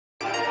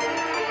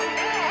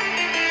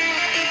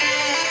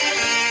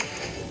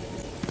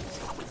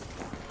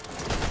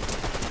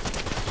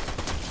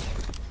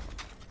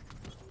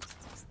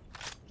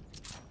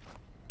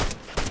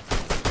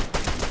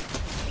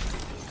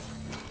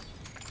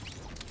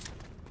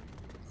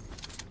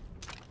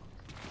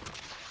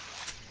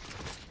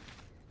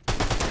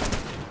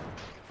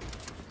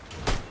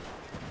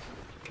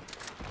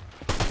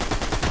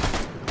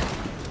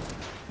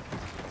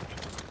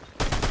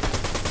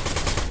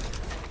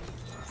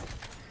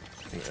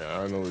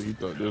Yeah, I know what he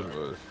thought this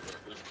was.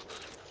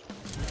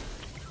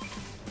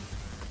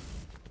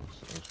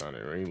 Sunshine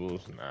and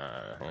rainbows?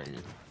 Nah,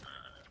 homie.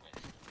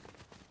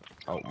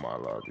 Out my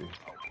lobby.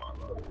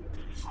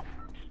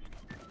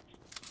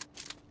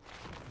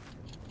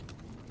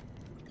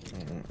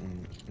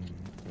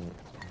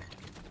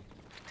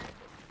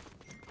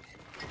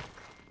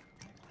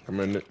 Come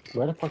in it.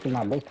 Where the fuck is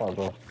my big part,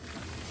 bro?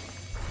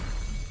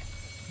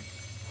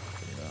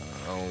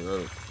 I don't got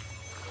it.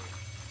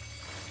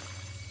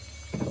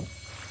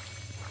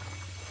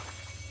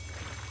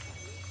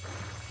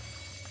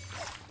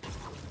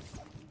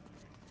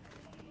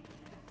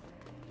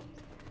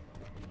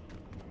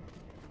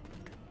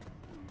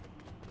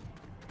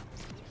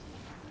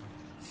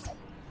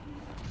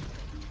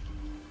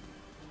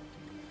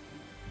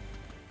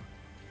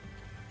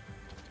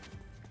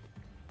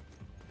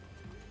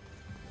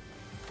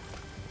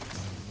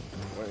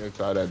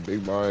 Inside that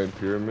big mine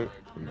pyramid,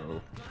 you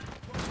know.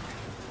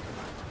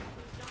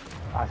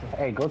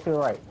 Hey, go to the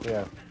right.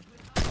 Yeah.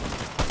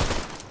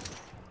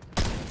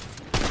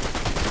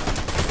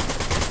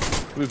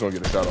 Please don't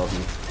get a shot off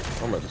me.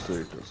 I'm about to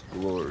say, cause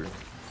glory.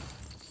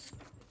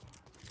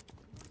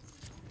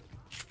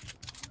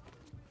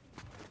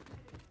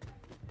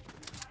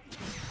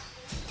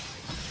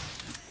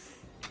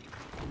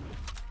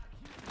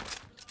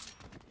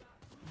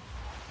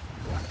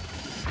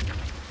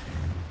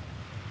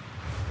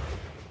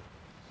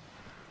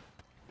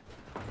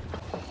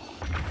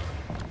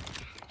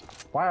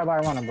 Why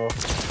everybody running, bro?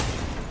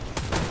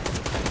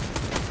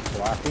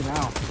 Oh, I see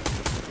now.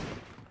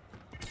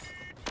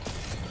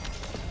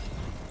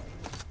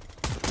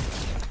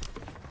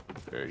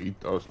 Yeah, he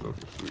thought stuff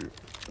was sweet.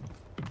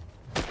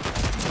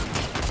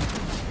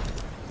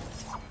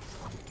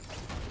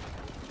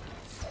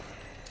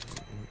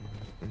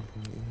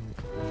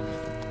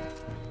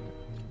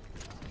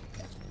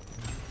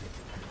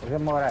 Is there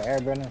more of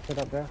that airbending shit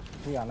up there?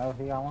 See, I know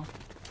he got one.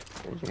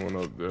 What's the one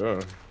up there?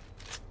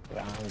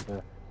 Yeah, I heard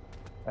the.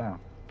 Damn.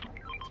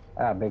 I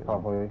got a big car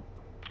for you.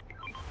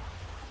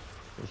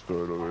 Let's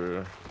throw it over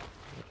here.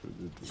 I should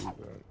do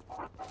that.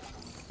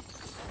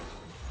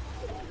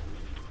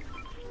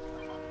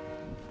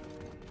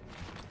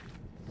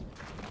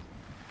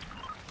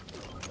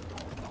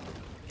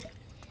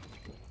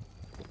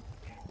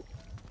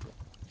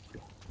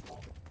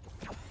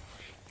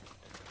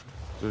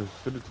 Just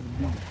hit it to the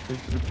beat,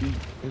 into the beat,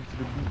 into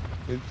the beat,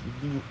 into the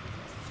beat.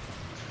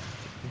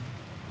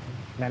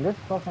 Man,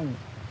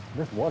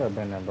 this water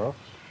bender, bro.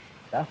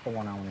 That's the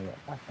one I want to get.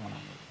 That's the one I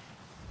want to get.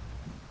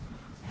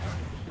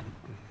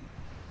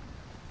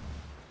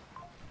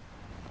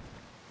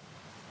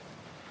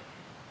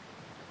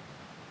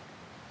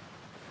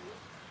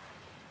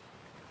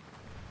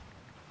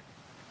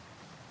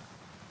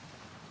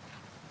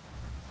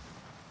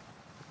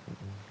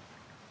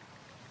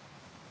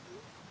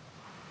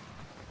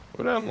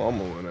 Where that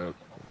llama went at?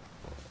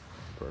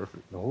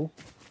 Perfect. Who?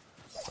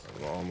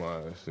 That llama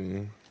I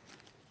seen.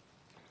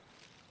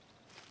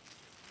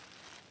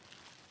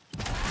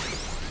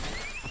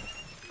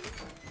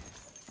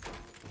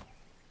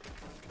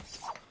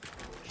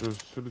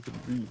 Just hit it to the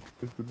beat,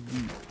 hit it to the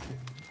beat.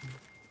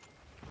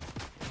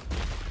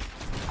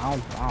 I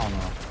don't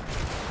know.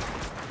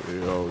 Hey,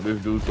 yo, this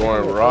dude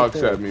throwing rocks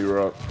at me,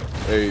 Rock.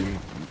 Hey,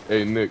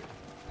 Nick.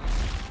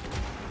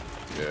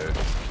 Yeah.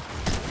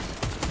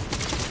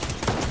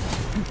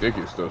 You think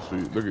it's stuff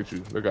sweet. Look at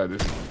you. Look at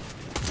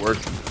this.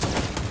 Working.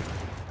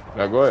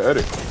 Now go ahead,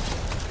 edit.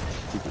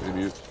 Stupid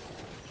idiot.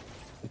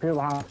 People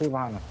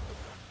behind us.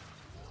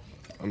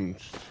 I'm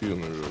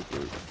healing real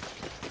quick.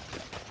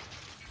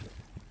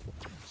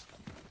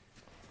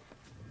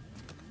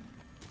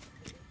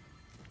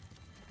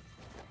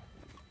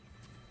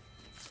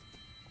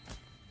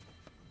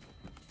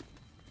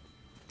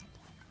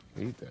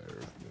 Eat that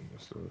earth and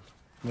stuff.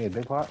 You need a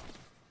big pot?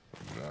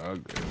 Nah, I'm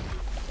good.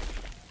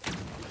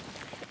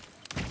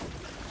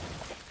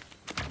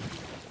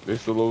 They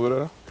still over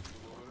there?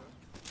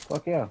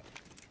 Fuck yeah.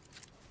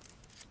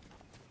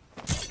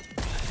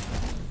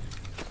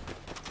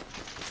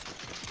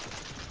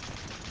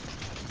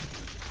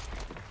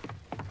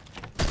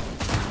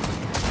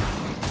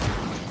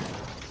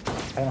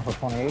 Paying for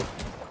 28.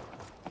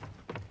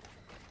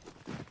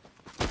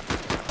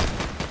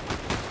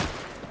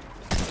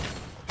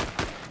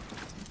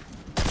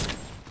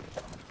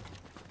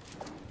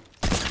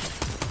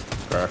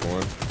 Crack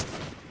one.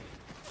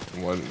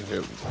 One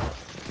hit.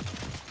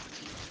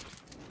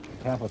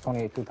 Paying for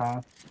 28 two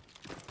times.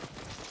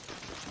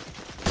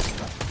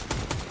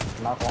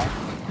 Knock one.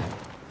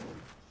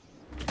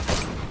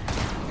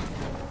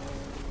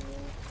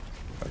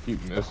 I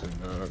keep missing,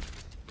 dog.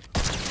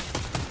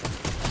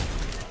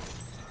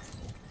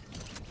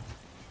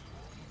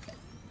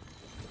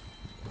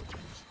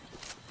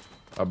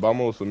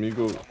 Vamos,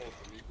 amigo.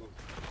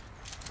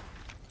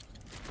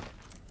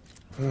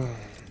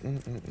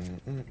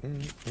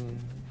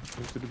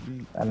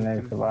 That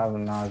nigga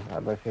surviving now. I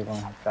bet he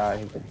gonna die.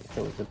 He could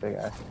kill with the big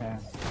ass can.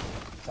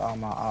 All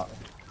my out.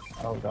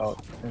 Oh,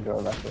 dog.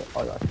 Enjoy that shit.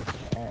 Oh, y'all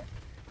shit.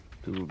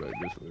 People back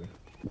this way.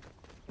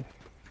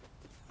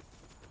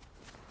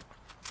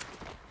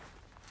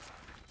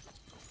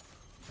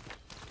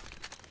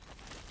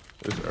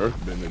 This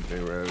earthbending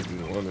thing right if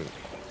you want it.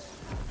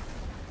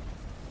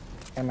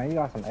 Hey man, you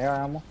got some air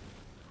ammo?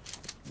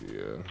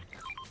 Yeah.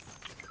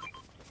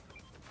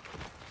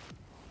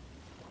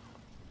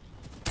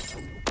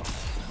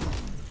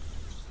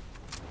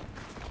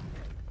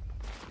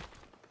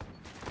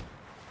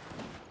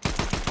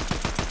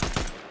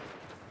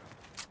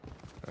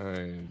 I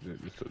ain't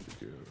just took the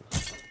kill.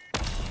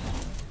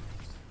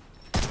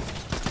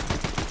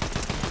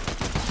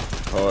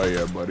 Oh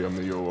yeah, buddy, I'm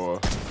in your wall.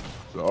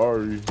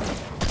 Sorry.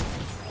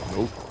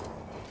 Nope.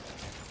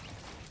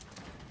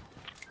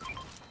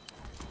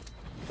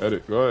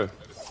 Edit, go ahead.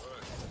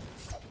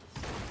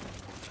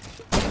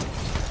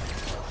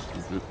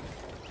 Stupid.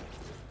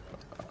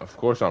 Of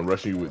course I'm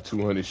rushing you with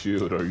 200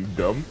 shield. Are you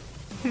dumb?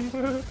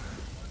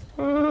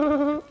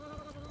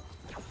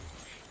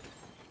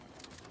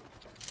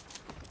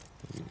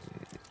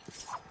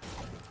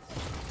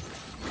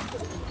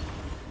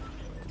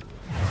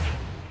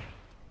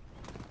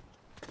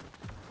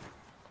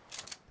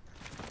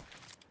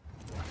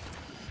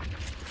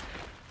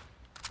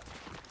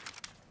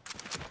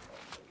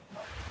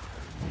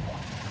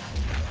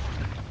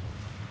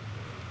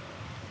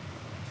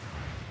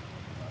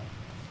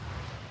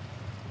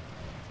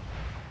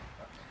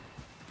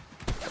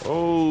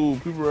 Oh,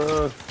 people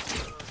are.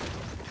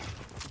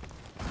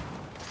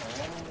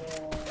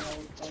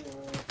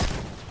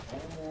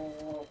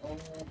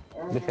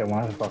 This shit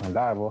wants to fucking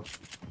die, boy.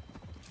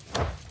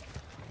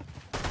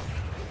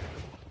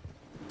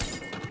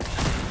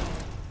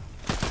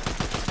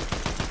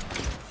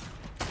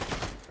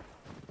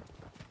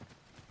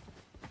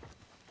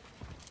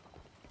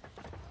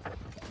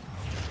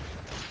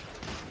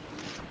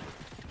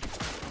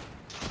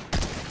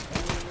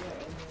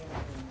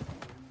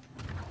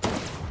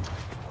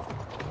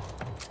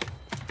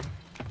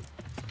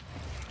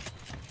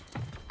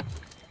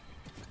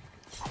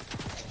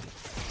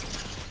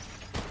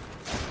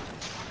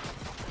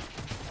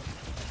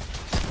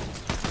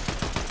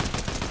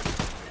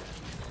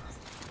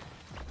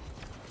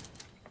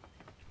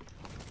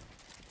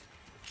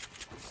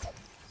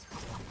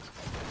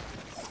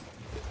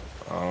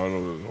 I don't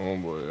know this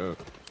homeboy yet.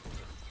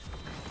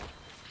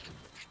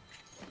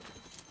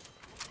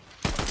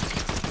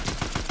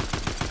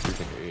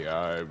 Freaking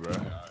AI, bro.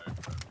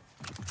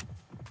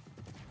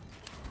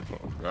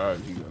 Oh god,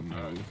 he got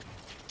mad.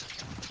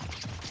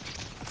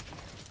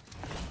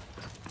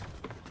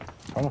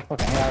 How much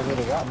fucking AI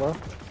really got, bro?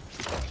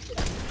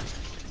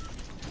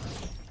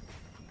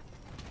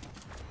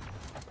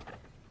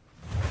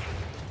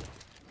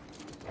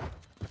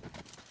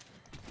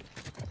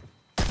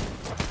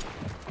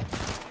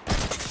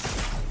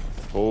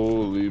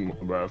 Holy,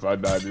 bro, if I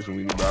die this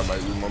week, bro, I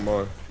might lose my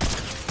mind.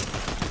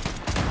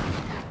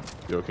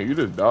 Yo, can you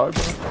just die,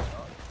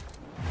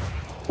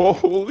 bro?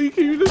 Holy,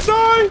 can you just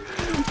die?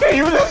 Can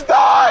you just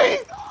die?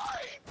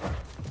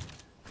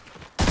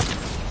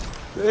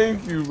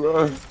 Thank you,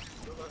 bro.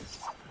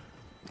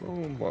 Oh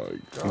my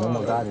god. You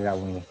almost got it that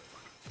one.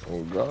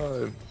 Oh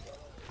god.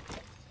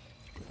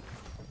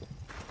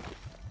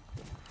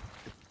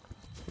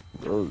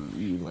 Bro's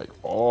eating like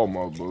all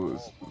my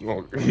bullets.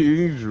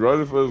 He's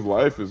running for his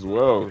life as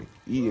well.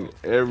 Eating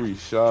every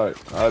shot.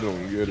 I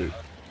don't get it.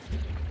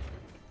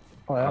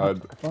 Oh, yeah.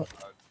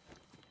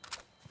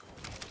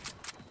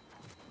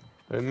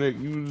 Hey Nick,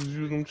 you was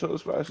using them chug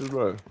splashes,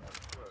 bro.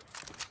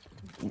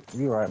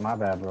 You right, my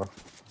bad, bro.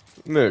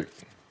 Nick.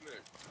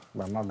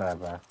 Bro, my bad,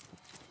 bro.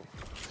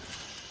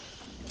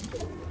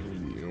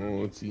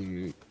 Oh,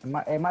 teammate.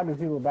 It might be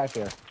people back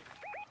here.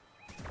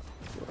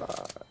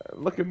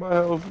 Look at my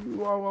health.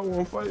 Why I want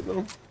to fight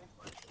them?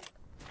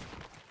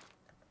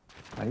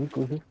 Are you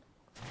cool?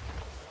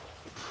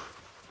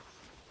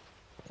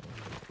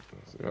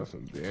 Got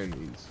some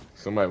bandies.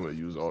 Somebody would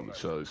use all the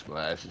chug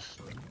splashes.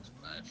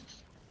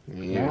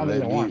 He Man,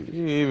 ain't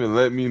even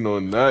let me know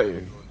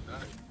nothing.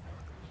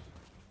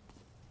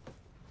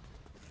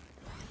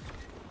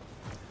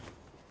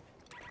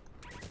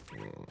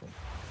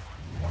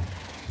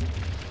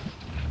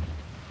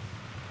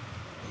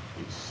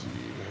 Let's see.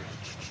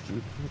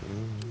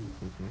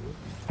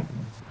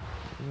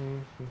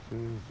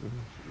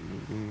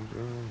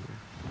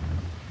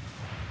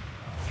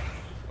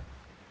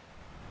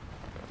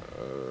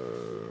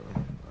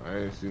 I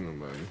ain't seen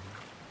nobody.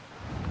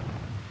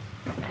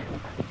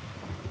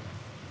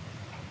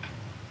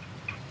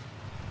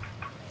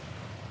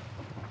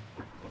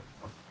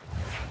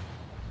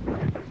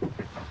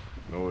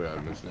 No way I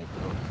missed that,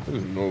 bro.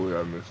 There's no way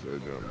I missed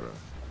that jump, bro.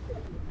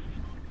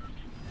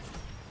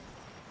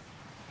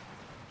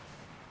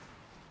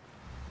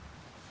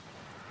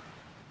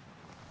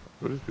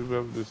 What does people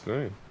have this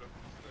thing?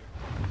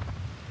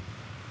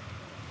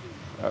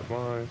 At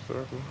my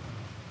circle?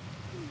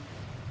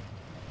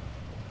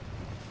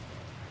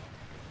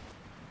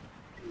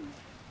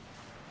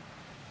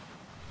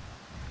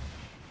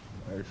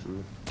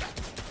 Actually.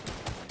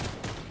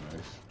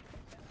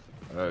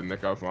 Nice.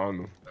 Nick, I found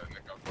him.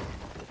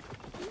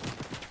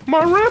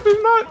 My ramp is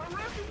not!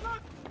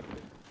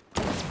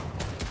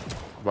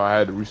 But I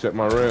had to reset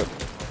my ramp.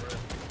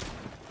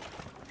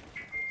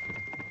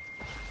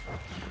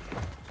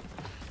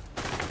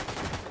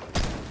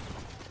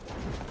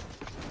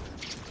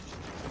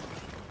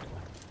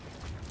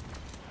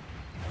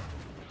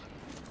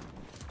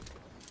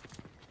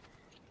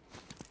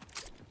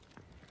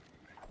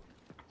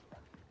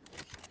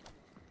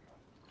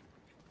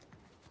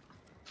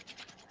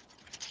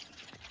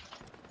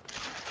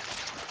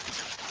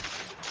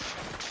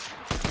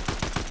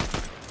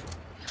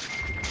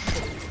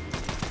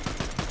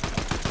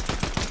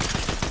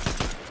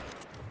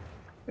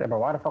 Yeah, but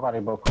why the fuck are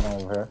they both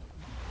coming over here?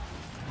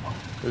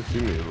 His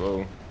teammate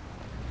low.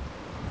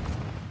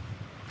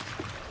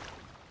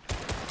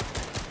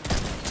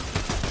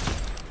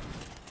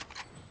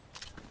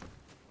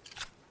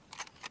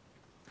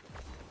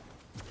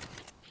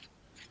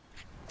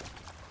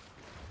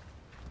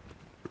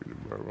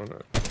 Run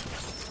that.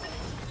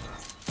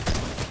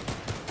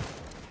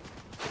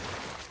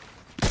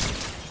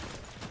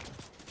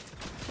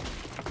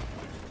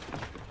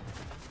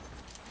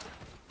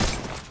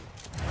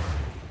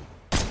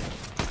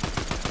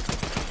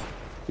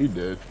 He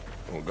dead.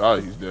 Oh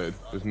God, he's dead.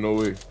 There's no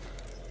way.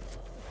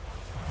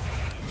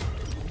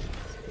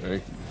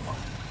 Thank you.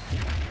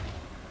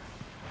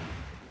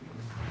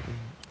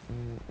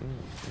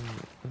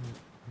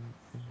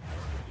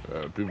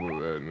 People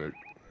are bad, Nick.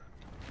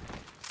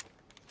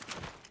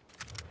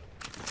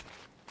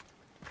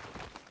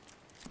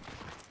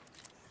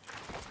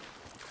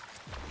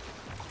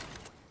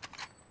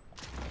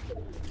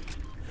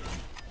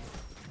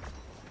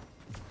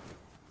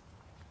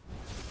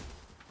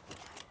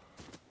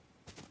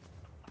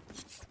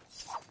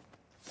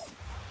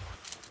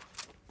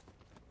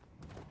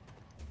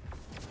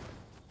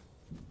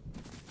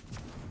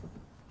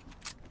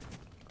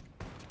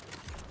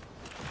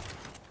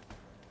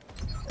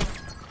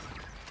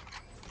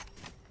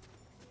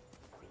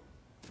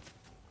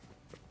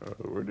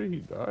 Where did he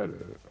die at?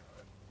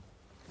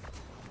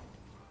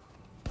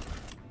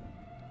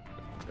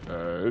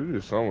 It's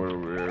just somewhere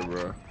over there,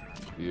 bro.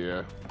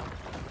 Yeah.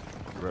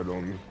 Right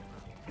on me.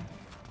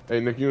 Hey,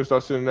 Nick, you gonna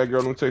start sending that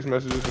girl them text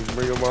messages and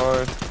bring them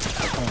on?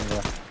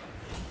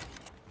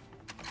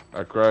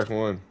 I cracked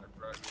one.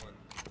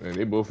 Man,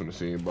 they both in the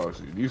same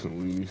box. These some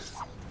weenies.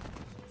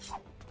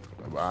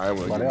 But I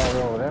want to get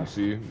over there. You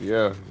see?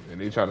 Yeah.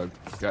 And they try to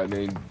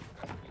goddamn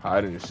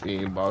hide in the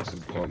same box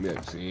and pump me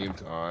at the same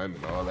time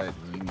and all that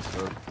weenie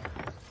stuff.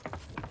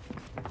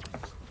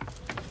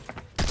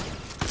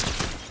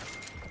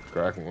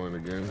 Crack one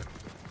again.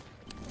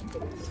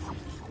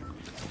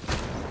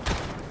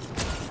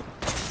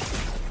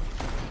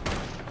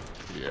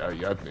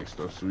 Yeah, I think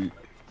stuff sweet.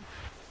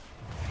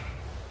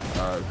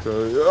 Alright, so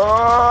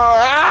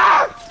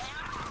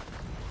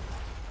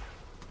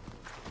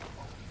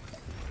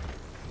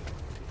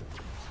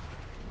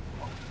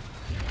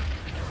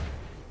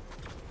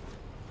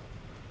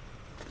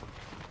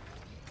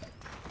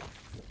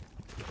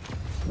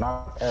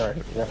Not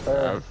Eric. Yes,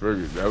 sir. I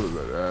figured that was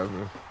about to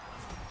happen.